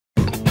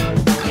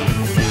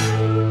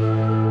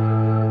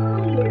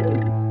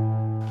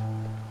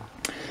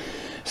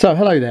So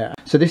hello there.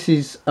 So this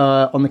is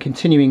on the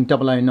continuing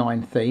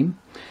OO9 theme.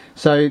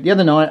 So the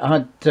other night I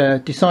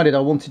had decided I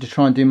wanted to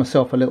try and do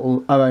myself a little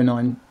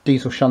OO9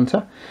 diesel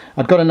shunter.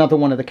 I'd got another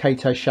one of the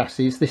Kato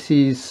chassis. This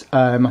is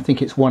I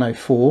think it's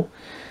 104.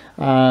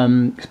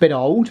 It's a bit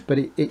old, but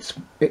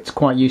it's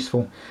quite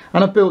useful.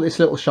 And I've built this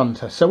little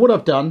shunter. So what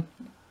I've done,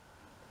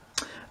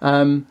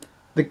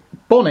 the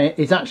bonnet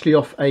is actually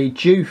off a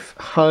Joof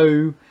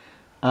Ho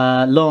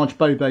large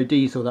Bobo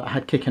diesel that I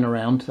had kicking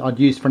around. I'd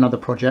used for another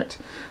project.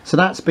 So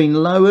that's been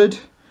lowered,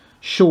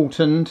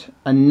 shortened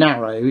and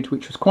narrowed,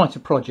 which was quite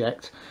a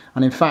project.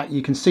 And in fact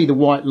you can see the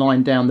white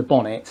line down the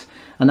bonnet,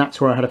 and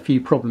that's where I had a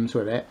few problems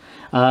with it.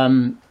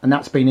 And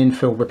that's been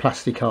infilled with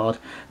plasticard.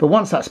 But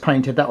once that's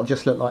painted, that'll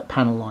just look like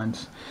panel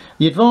lines.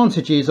 The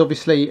advantage is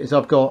obviously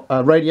I've got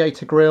a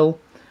radiator grille,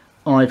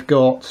 I've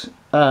got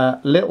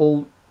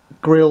little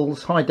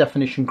grills, high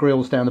definition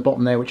grills down the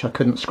bottom there, which I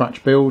couldn't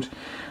scratch build.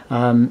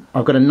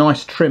 I've got a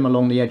nice trim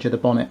along the edge of the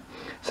bonnet,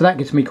 so that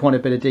gives me quite a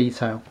bit of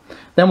detail.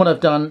 Then what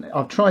I've done,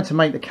 I've tried to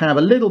make the cab a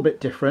little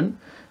bit different,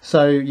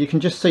 so you can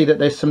just see that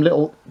there's some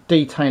little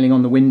detailing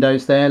on the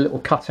windows there, little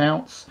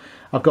cutouts.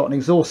 I've got an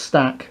exhaust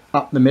stack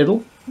up the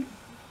middle.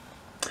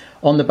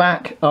 On the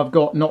back I've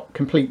got not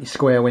completely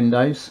square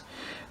windows.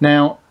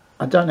 Now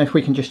I don't know if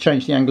we can just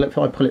change the angle. If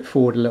I pull it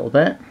forward a little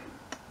bit,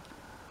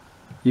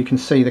 you can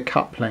see the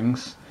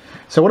couplings.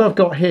 So what I've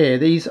got here,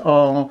 these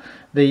are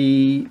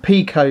the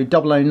Pico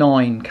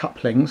OO9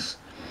 couplings,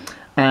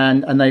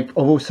 and I've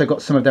also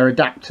got some of their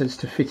adapters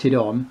to fit it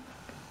on.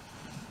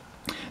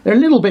 They're a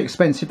little bit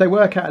expensive. They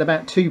work out at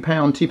about £2,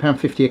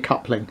 £2.50 a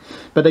coupling,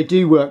 but they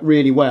do work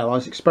really well. I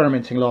was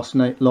experimenting last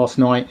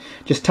night,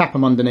 just tap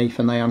them underneath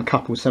and they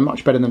uncouple, so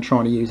much better than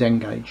trying to use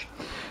N-gauge.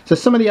 So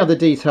some of the other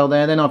detail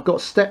there, then I've got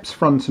steps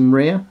front and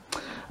rear.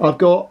 I've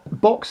got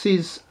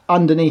boxes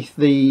underneath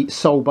the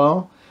sole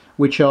bar,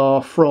 which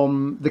are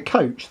from the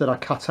coach that I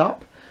cut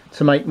up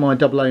to make my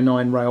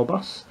OO9 rail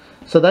bus.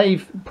 So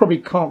they've, probably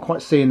can't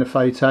quite see in the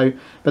photo,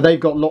 but they've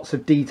got lots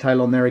of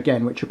detail on there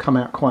again, which will come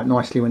out quite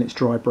nicely when it's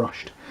dry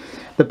brushed.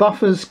 The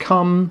buffers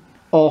come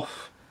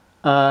off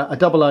a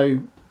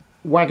 00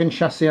 Wagon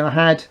chassis I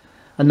had,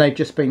 and they've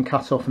just been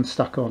cut off and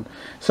stuck on.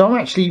 So I'm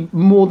actually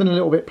more than a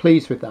little bit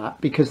pleased with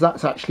that, because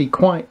that's actually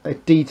quite a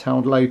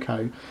detailed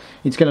loco.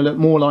 It's going to look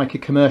more like a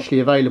commercially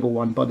available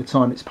one by the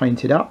time it's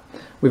painted up,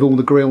 with all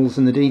the grills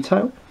and the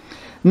detail.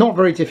 Not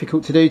very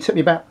difficult to do. It took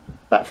me about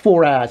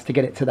 4 hours to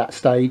get it to that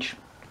stage.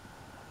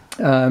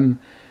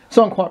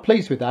 So I'm quite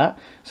pleased with that.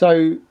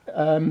 So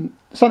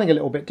something a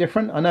little bit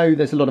different. I know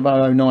there's a lot of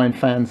OO9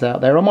 fans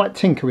out there. I might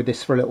tinker with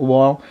this for a little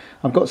while.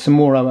 I've got some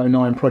more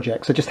OO9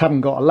 projects. I just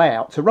haven't got a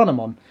layout to run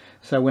them on,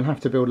 so we'll have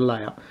to build a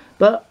layout.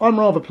 But I'm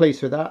rather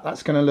pleased with that.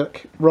 That's going to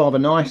look rather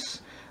nice,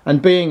 and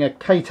being a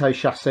Kato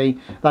chassis,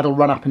 that'll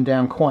run up and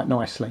down quite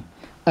nicely.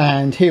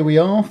 And here we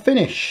are,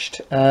 finished.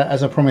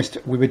 As I promised,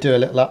 we would do a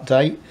little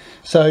update.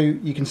 So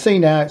you can see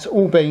now it's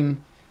all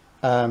been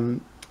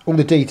all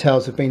the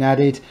details have been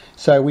added.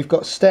 So we've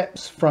got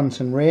steps front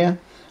and rear.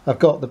 I've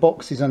got the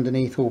boxes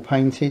underneath all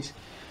painted.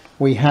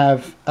 We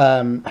have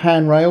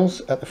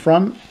handrails at the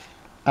front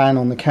and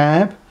on the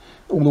cab.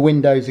 All the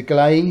windows are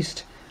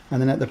glazed,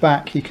 and then at the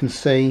back you can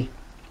see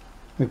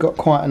we've got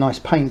quite a nice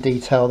paint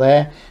detail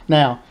there.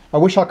 Now I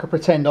wish I could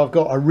pretend I've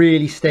got a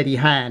really steady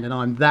hand and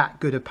I'm that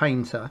good a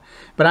painter,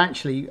 but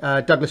actually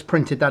Douglas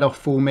printed that off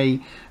for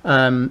me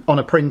on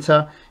a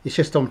printer. It's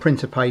just on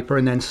printer paper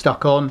and then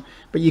stuck on,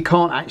 but you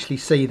can't actually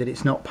see that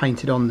it's not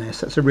painted on there,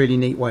 so that's a really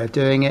neat way of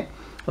doing it.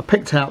 I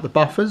picked out the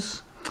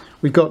buffers.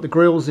 We've got the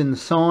grills in the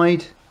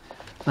side,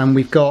 and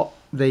we've got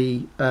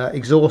the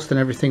exhaust and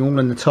everything all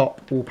in the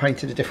top, all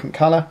painted a different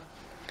colour.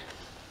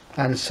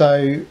 And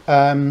so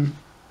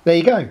there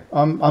you go.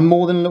 I'm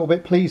more than a little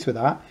bit pleased with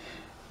that.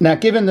 Now,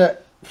 given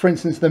that, for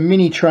instance, the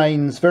Mini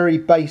Train's very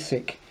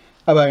basic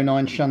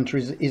OO9 shunter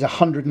is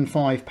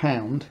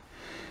 £105,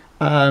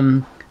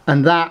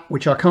 and that,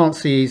 which I can't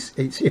see,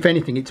 it's, if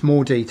anything, it's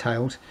more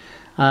detailed.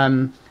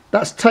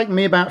 That's taken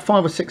me about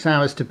 5 or 6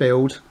 hours to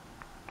build.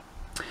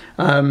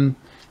 You've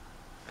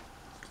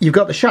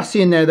got the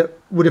chassis in there that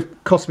would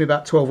have cost me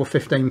about £12 or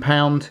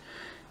 £15.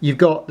 You've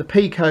got the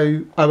Pico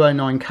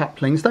OO9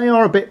 couplings. They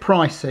are a bit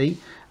pricey.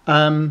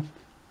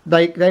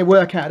 They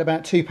work out at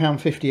about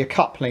 £2.50 a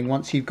coupling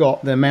once you've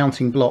got the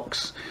mounting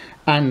blocks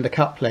and the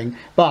coupling,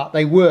 but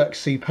they work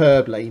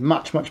superbly,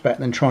 much better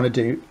than trying to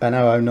do an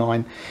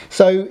OO9.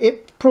 So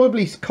it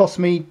probably cost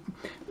me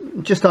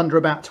just under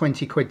about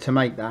 20 quid to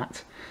make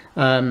that,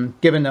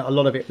 given that a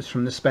lot of it was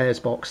from the spares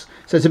box.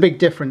 So it's a big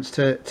difference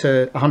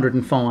to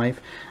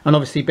 105, and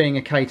obviously being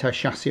a Kato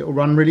chassis, it will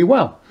run really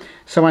well.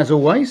 So as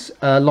always,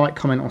 like,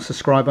 comment or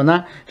subscribe on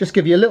that. Just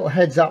give you a little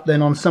heads up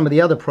then on some of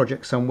the other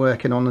projects I'm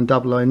working on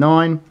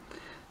OO9.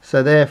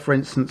 So there, for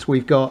instance,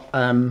 we've got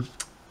I'll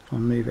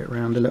move it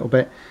around a little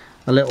bit,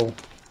 a little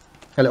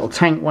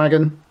tank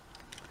wagon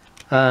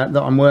that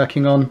I'm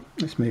working on.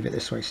 Let's move it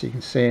this way so you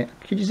can see it.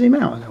 Could you zoom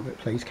out a little bit,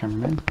 please,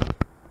 cameraman?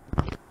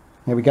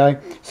 There we go.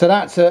 So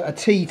that's a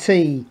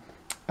TT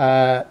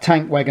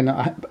tank wagon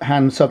that I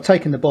hand. So I've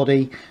taken the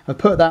body, I've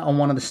put that on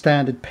one of the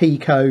standard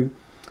Pico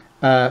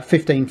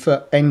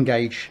 15-foot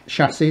N-gauge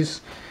chassis.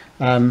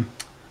 There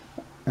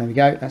we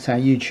go, that's our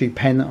YouTube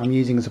pen that I'm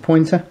using as a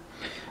pointer.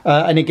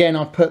 And again,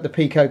 I've put the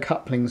Pico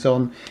couplings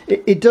on.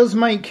 It does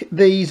make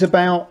these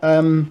about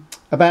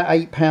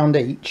 £8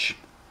 each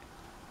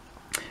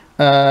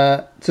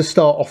to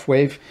start off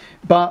with,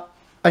 but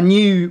a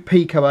new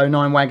Pico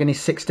OO9 Wagon is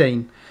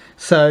 16.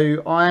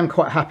 So I am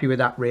quite happy with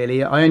that,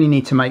 really. I only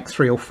need to make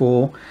 3 or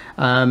 4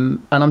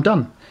 and I'm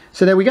done.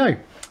 So there we go.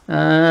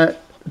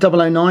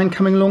 OO9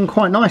 coming along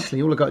quite nicely.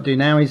 All I've got to do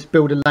now is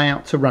build a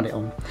layout to run it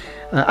on.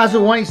 As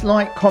always,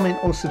 like, comment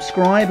or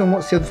subscribe. And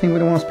what's the other thing we're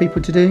going to ask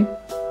people to do?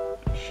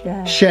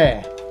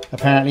 Share.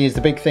 Apparently is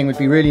the big thing. Would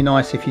be really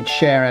nice if you'd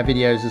share our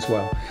videos as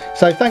well.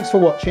 So thanks for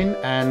watching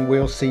and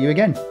we'll see you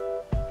again.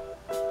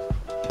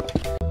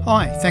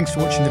 Hi, thanks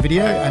for watching the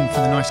video and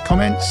for the nice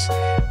comments.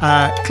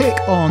 Click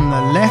on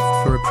the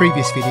left for a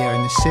previous video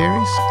in this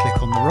series,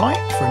 click on the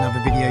right for another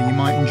video you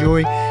might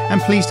enjoy,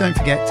 and please don't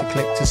forget to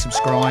click to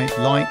subscribe,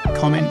 like,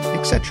 comment,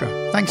 etc.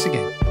 Thanks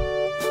again.